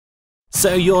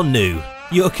So you're new,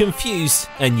 you're confused,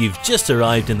 and you've just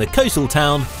arrived in the coastal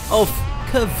town of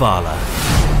Kavala.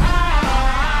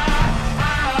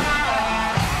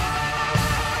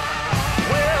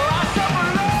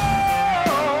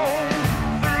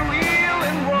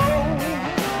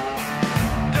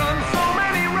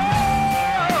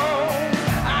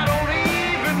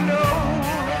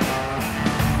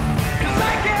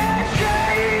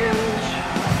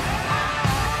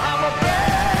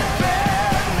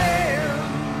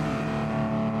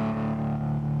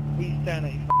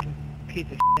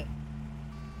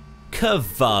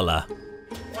 Kavala.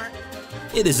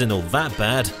 It isn't all that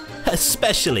bad,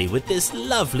 especially with this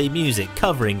lovely music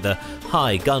covering the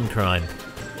high gun crime.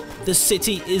 The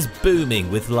city is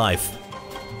booming with life.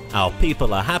 Our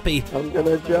people are happy. I'm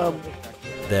gonna jump.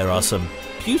 There are some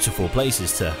beautiful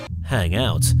places to hang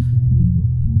out.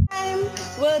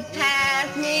 Will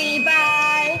pass me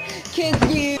by,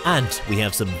 'cause you... And we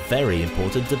have some very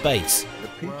important debates.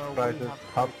 The peach prices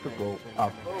have to go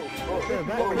up.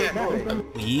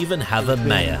 We even have a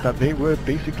mayor. That they were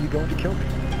basically going to kill me.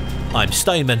 I'm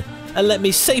Stoneman, and let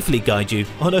me safely guide you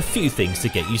on a few things to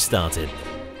get you started.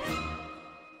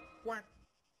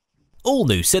 All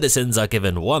new citizens are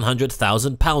given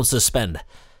 £100,000 to spend.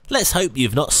 Let's hope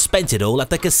you've not spent it all at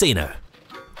the casino.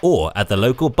 Or at the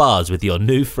local bars with your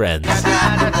new friends.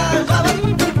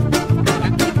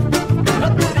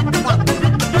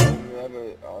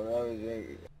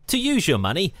 To use your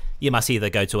money, you must either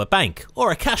go to a bank or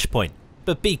a cash point,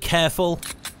 but be careful.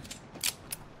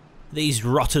 These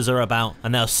rotters are about,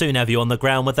 and they'll soon have you on the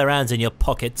ground with their hands in your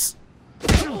pockets.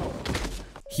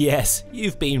 Yes,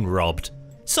 you've been robbed.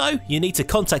 So you need to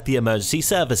contact the emergency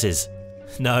services.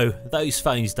 No, those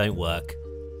phones don't work.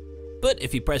 But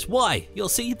if you press Y, you'll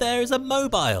see there is a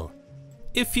mobile.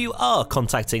 If you are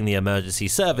contacting the emergency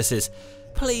services,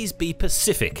 please be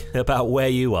specific about where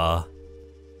you are.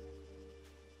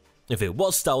 If it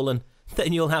was stolen,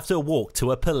 then you'll have to walk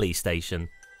to a police station.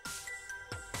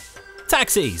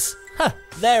 Taxis!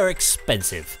 They're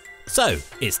expensive. So,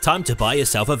 it's time to buy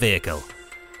yourself a vehicle.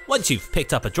 Once you've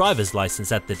picked up a driver's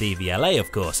license at the DVLA,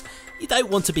 of course, you don't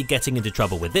want to be getting into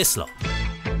trouble with this lot.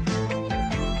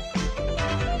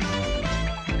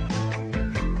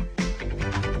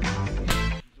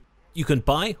 You can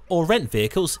buy or rent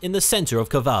vehicles in the centre of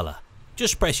Kavala.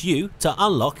 Just press U to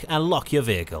unlock and lock your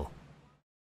vehicle.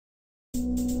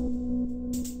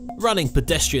 Running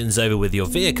pedestrians over with your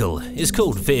vehicle is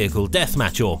called Vehicle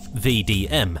Deathmatch, or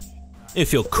VDM.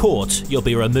 If you're caught, you'll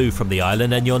be removed from the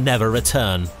island and you'll never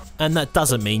return. And that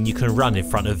doesn't mean you can run in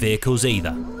front of vehicles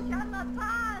either.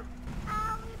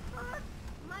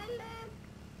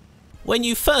 When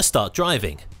you first start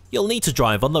driving, you'll need to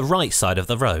drive on the right side of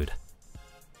the road.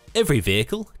 Every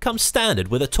vehicle comes standard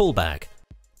with a tool bag.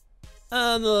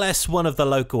 Unless one of the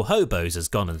local hobos has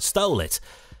gone and stole it.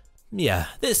 Yeah,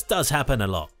 this does happen a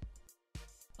lot.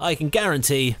 I can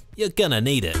guarantee you're gonna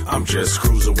need it. I'm just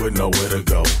cruising with nowhere to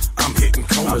go. I'm hitting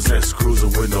corners, just cruising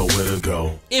with nowhere to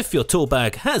go. If your tool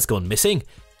bag has gone missing,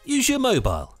 use your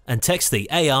mobile and text the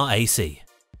ARAC.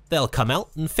 They'll come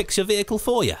out and fix your vehicle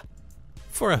for you.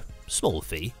 For a small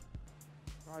fee.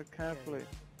 Drive carefully.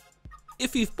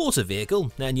 If you've bought a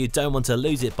vehicle and you don't want to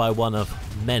lose it by one of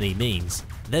many means,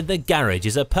 then the garage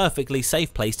is a perfectly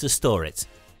safe place to store it.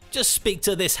 Just speak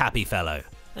to this happy fellow,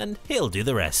 and he'll do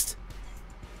the rest.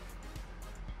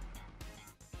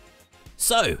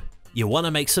 So, you want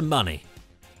to make some money?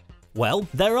 Well,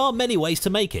 there are many ways to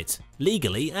make it,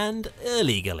 legally and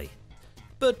illegally.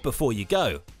 But before you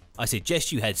go, I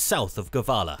suggest you head south of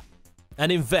Kavala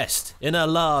and invest in a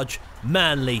large,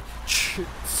 manly,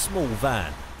 small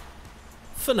van.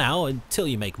 For now, until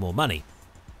you make more money.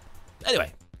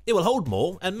 Anyway, it will hold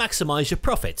more and maximise your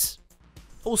profits.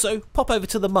 Also, pop over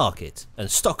to the market and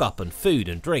stock up on food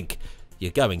and drink.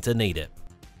 You're going to need it.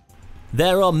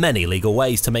 There are many legal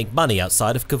ways to make money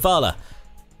outside of Kavala.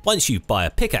 Once you buy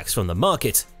a pickaxe from the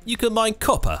market, you can mine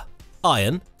copper,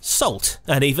 iron, salt,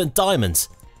 and even diamonds.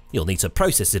 You'll need to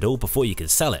process it all before you can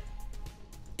sell it.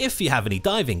 If you have any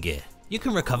diving gear, you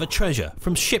can recover treasure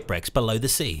from shipwrecks below the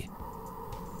sea.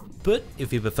 But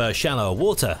if you prefer shallower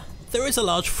water, there is a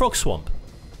large frog swamp.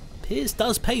 Piers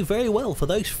does pay very well for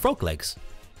those frog legs.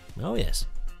 Oh yes.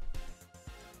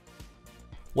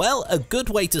 Well, a good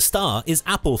way to start is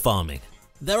apple farming.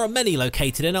 There are many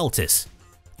located in Altis,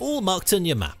 all marked on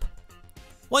your map.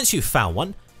 Once you've found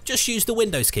one, just use the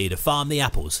Windows key to farm the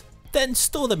apples, then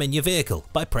store them in your vehicle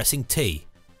by pressing T.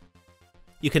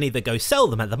 You can either go sell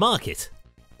them at the market,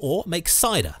 or make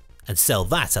cider and sell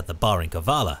that at the bar in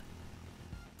Kavala.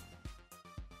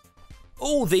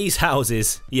 All these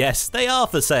houses, yes, they are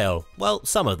for sale, well,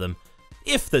 some of them.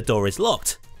 If the door is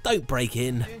locked, don't break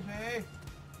in. Excuse me.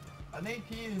 I need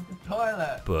to use the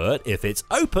toilet. But if it's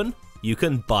open, you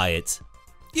can buy it.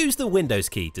 Use the Windows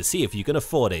key to see if you can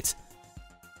afford it.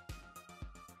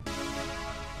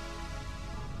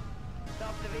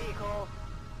 Stop the vehicle.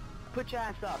 Put your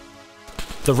hands up.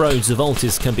 The roads of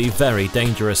Altis can be very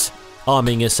dangerous.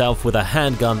 Arming yourself with a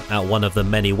handgun at one of the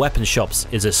many weapon shops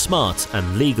is a smart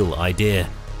and legal idea.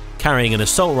 Carrying an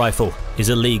assault rifle is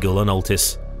illegal on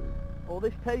Altis. Or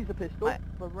this taser pistol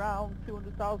for around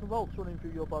 200,000 volts running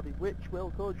through your body, which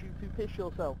will cause you to piss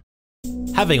yourself.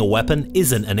 Having a weapon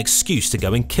isn't an excuse to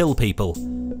go and kill people.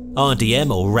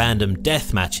 RDM or random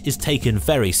deathmatch is taken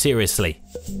very seriously.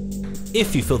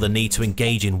 If you feel the need to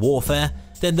engage in warfare,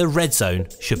 then the Red Zone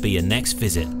should be your next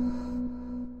visit.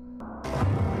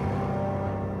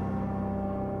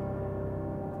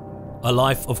 A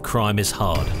life of crime is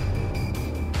hard.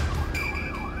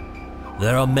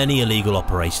 There are many illegal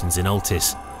operations in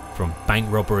Altis, from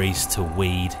bank robberies to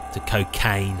weed to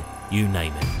cocaine, you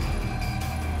name it.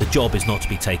 The job is not to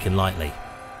be taken lightly.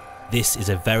 This is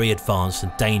a very advanced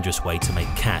and dangerous way to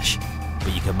make cash,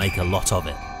 but you can make a lot of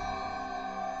it.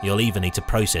 You'll even need to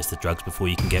process the drugs before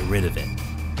you can get rid of it.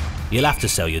 You'll have to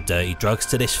sell your dirty drugs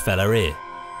to this fella here.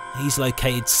 He's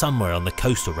located somewhere on the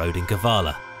coastal road in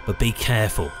Kavala, but be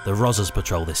careful, the Rozzers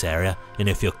patrol this area, and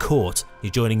if you're caught,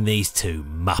 you're joining these two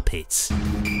muppets. Right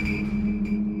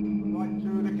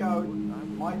through the code.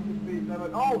 Right to speed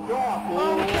limit. Oh God!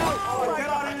 Oh God! Oh, get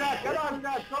on in there! Get on in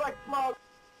there! Got explode!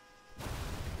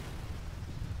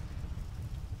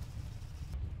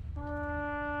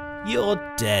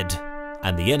 You're dead,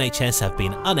 and the NHS have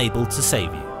been unable to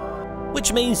save you.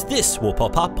 Which means this will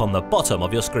pop up on the bottom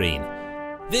of your screen.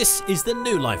 This is the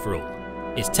new life rule.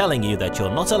 It's telling you that you're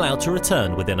not allowed to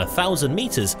return within 1,000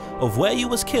 meters of where you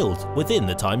was killed within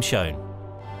the time shown.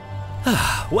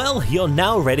 Well, you're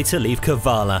now ready to leave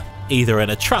Kavala, either in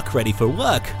a truck ready for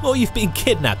work or you've been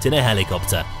kidnapped in a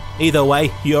helicopter. Either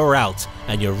way, you're out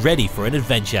and you're ready for an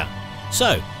adventure.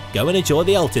 So, go and enjoy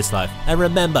the Altis life, and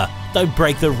remember, don't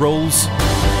break the rules.